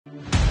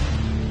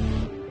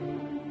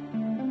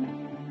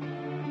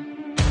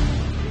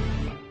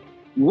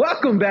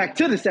Welcome back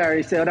to the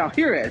Saturday Selldown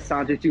here at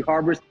Sonju Two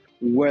Harbors,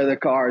 where the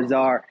cars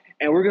are.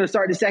 And we're going to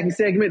start the second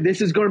segment.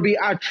 This is going to be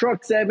our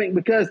truck segment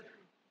because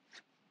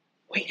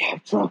we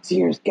have trucks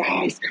here,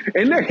 guys.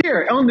 And they're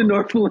here on the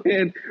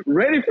Northland,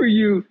 ready for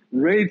you,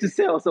 ready to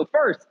sell. So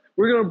first,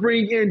 we're going to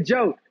bring in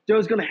Joe.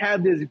 Joe's going to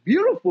have this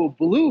beautiful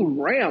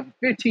blue Ram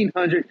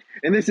 1500.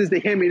 And this is the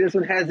Hemi. This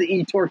one has the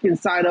e-torque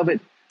inside of it.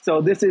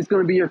 So this is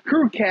going to be your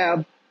crew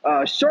cab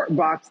short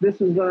box.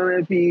 This is going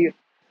to be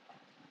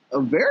a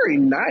very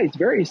nice,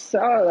 very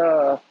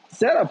solid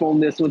setup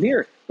on this one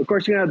here. Of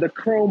course, you're going to have the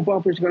chrome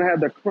bumpers. You're going to have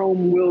the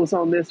chrome wheels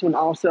on this one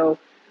also.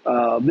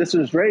 This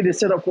was ready to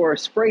set up for a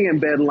spray-in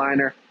bed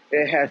liner.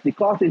 It has the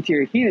cloth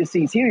interior, heated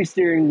seats, heated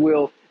steering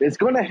wheel. It's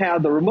going to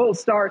have the remote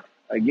start.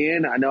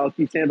 Again, I know I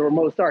keep saying the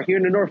remote start. Here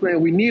in the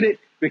Northland, we need it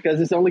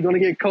because it's only going to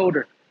get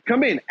colder.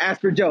 Come in,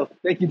 ask for Joe.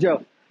 Thank you,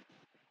 Joe.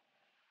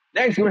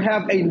 Next, we're going to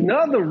have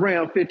another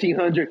Ram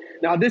 1500.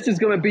 Now, this is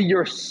going to be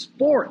your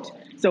sport.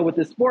 So with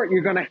the sport,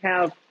 you're going to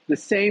have the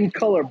same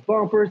color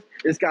bumpers.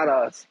 It's got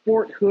a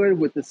sport hood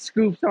with the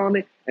scoops on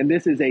it. And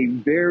this is a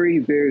very,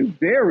 very,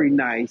 very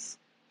nice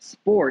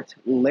sport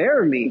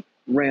Laramie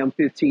Ram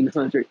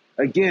 1500.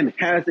 Again,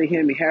 has the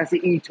Hemi, has the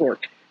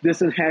e-torque.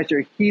 This one has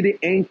your heated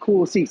and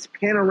cool seats,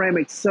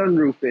 panoramic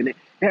sunroof in it.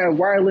 It has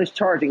wireless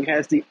charging,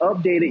 has the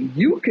updated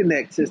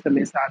Uconnect system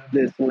inside of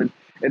this one.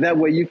 And that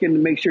way you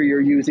can make sure you're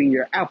using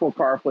your Apple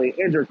CarPlay,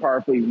 Android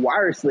CarPlay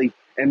wirelessly.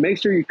 And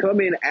make sure you come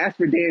in, ask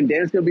for Dan.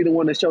 Dan's going to be the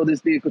one to show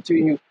this vehicle to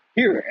you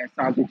here at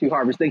Sonju Two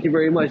Harbors. Thank you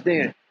very much,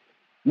 Dan.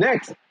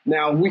 Next,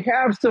 now we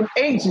have some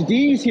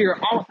HDs here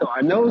also.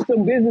 I know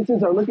some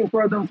businesses are looking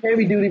for those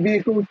heavy-duty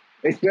vehicles,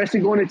 especially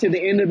going into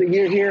the end of the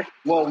year here.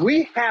 Well,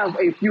 we have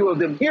a few of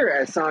them here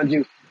at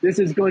Sonju. This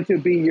is going to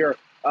be your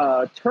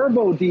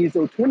turbo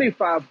diesel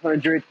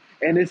 2500,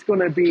 and it's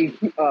going to be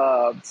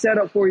set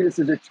up for you. This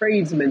is a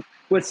tradesman,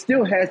 but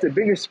still has the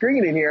bigger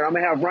screen in here. I'm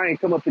going to have Ryan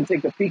come up and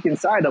take a peek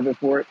inside of it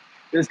for it.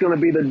 There's going to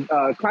be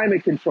the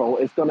climate control.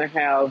 It's going to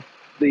have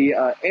the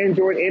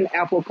Android and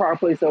Apple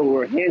CarPlay, so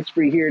we're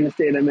hands-free here in the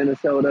state of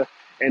Minnesota.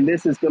 And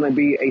this is going to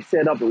be a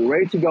setup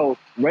ready to go,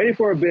 ready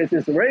for a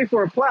business, ready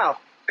for a plow.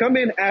 Come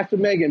in, ask for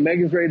Megan.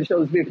 Megan's ready to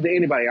show this vehicle to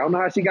anybody. I don't know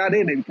how she got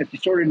in it because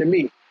she's shorter than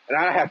me, and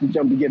I have to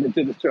jump to get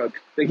into the truck.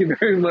 Thank you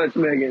very much,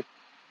 Megan.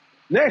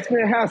 Next, we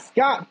have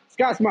Scott.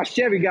 Scott's my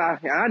Chevy guy,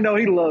 and I know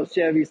he loves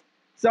Chevys.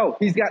 So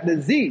he's got the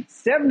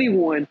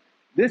Z71.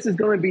 This is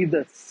going to be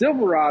the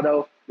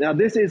Silverado. Now,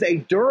 this is a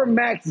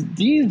Duramax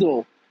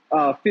diesel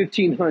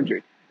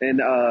 1500.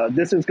 And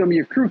this is going to be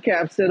your crew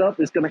cab setup.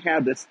 It's going to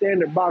have the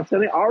standard box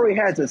on it. Already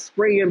has a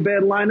spray-in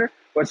bed liner,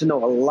 which I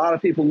know a lot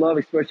of people love,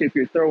 especially if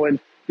you're throwing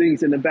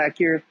things in the back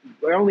here.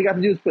 All we got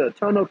to do is put a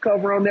tonneau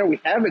cover on there. We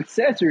have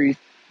accessories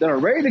that are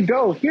ready to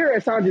go here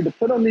at Sonju to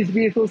put on these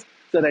vehicles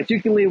so that you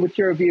can leave with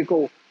your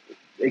vehicle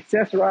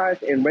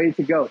accessorized and ready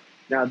to go.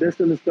 Now, this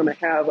one is going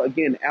to have,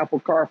 again, Apple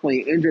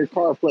CarPlay, Android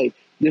CarPlay.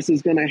 This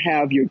is going to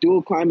have your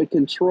dual climate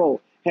control.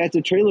 Has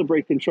the trailer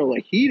brake controller,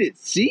 heated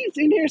seats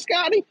in here,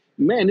 Scotty.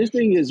 Man, this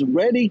thing is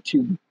ready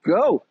to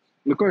go.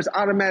 And of course,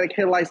 automatic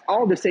headlights,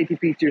 all the safety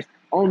features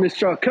on this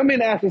truck. Come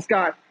in after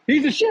Scott.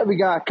 He's a Chevy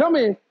guy. Come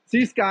in.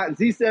 See Scott,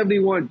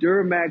 Z71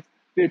 Duramax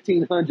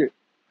 1500.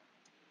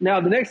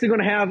 Now, the next thing we're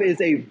going to have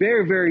is a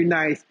very, very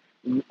nice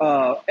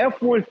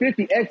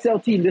F-150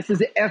 XLT. This is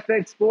the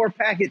FX4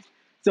 package.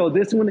 So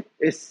this one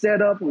is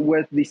set up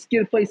with the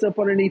skid plates up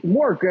underneath,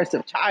 more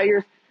aggressive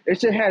tires. It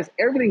just has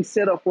everything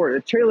set up for it.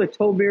 The trailer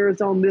tow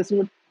mirrors on this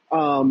one.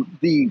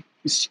 The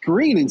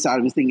screen inside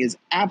of this thing is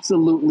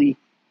absolutely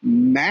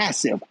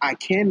massive. I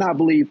cannot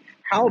believe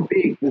how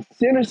big the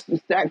center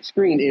stack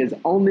screen is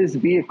on this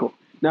vehicle.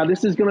 Now,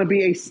 this is going to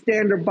be a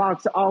standard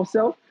box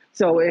also.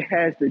 So it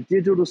has the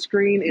digital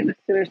screen in the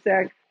center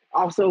stack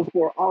also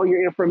for all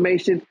your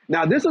information.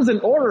 Now, this was an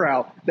order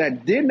out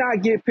that did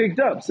not get picked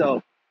up.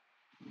 So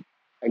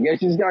I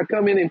guess you just got to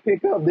come in and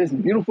pick up this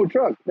beautiful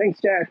truck. Thanks,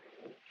 Chad.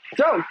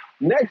 So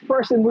next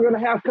person we're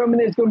going to have coming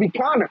in is going to be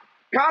Connor.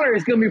 Connor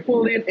is going to be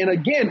pulled in, and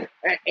again,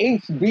 an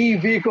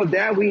HD vehicle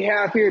that we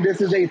have here.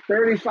 This is a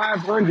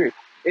 3500.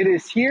 It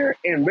is here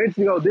and ready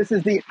to go. This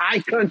is the High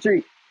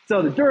Country.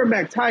 So the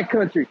Duramax High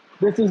Country.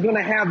 This is going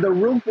to have the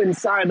roof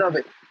inside of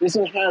it. This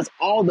one has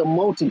all the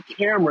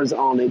multi-cameras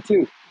on it,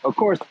 too. Of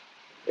course,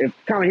 if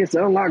Connor hits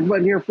the unlock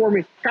button here for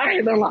me, Connor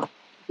hit the unlock.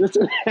 This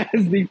one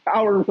has the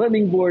power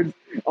running boards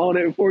on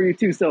it for you,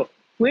 too. So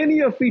plenty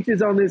of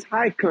features on this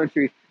High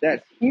Country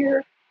that's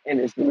here and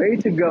it's ready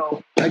to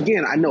go.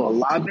 Again, I know a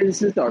lot of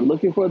businesses are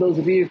looking for those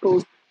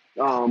vehicles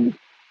to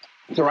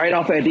write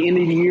off at the end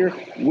of the year.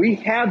 We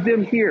have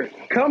them here.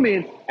 Come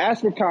in, ask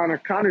for Connor.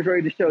 Connor's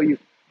ready to show you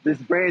this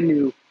brand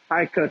new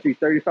High Country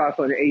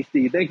 3500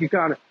 HD. Thank you,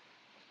 Connor.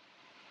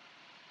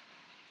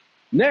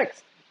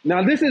 Next,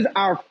 now this is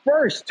our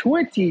first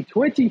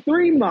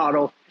 2023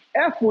 model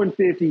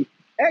F-150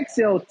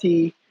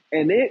 XLT,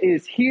 and it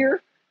is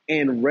here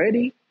and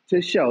ready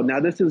to show. Now,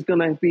 this is going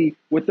to be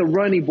with the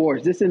running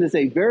boards. This is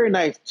a very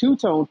nice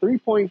two-tone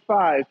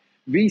 3.5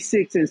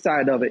 V6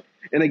 inside of it.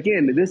 And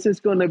again, this is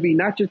going to be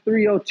not your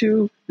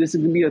 302. This is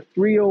going to be a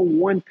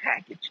 301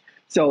 package.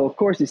 So, of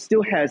course, it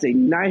still has a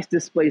nice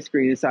display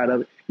screen inside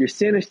of it. Your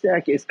center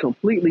stack is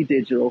completely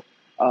digital.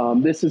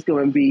 This is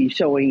going to be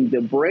showing the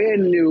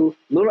brand new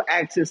little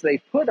accents they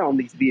put on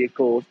these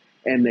vehicles,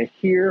 and they're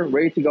here,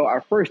 ready to go.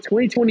 Our first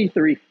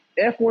 2023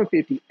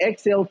 F-150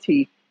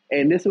 XLT,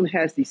 and this one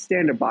has the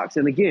standard box.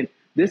 And again,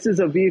 this is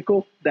a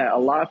vehicle that a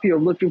lot of people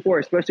are looking for,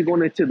 especially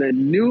going into the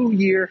new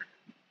year.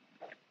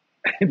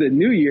 The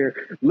new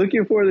year,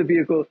 looking for the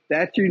vehicle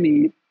that you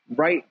need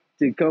right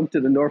to come to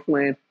the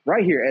Northland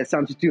right here at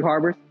Sonju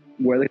Harbors,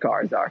 where the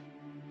cars are.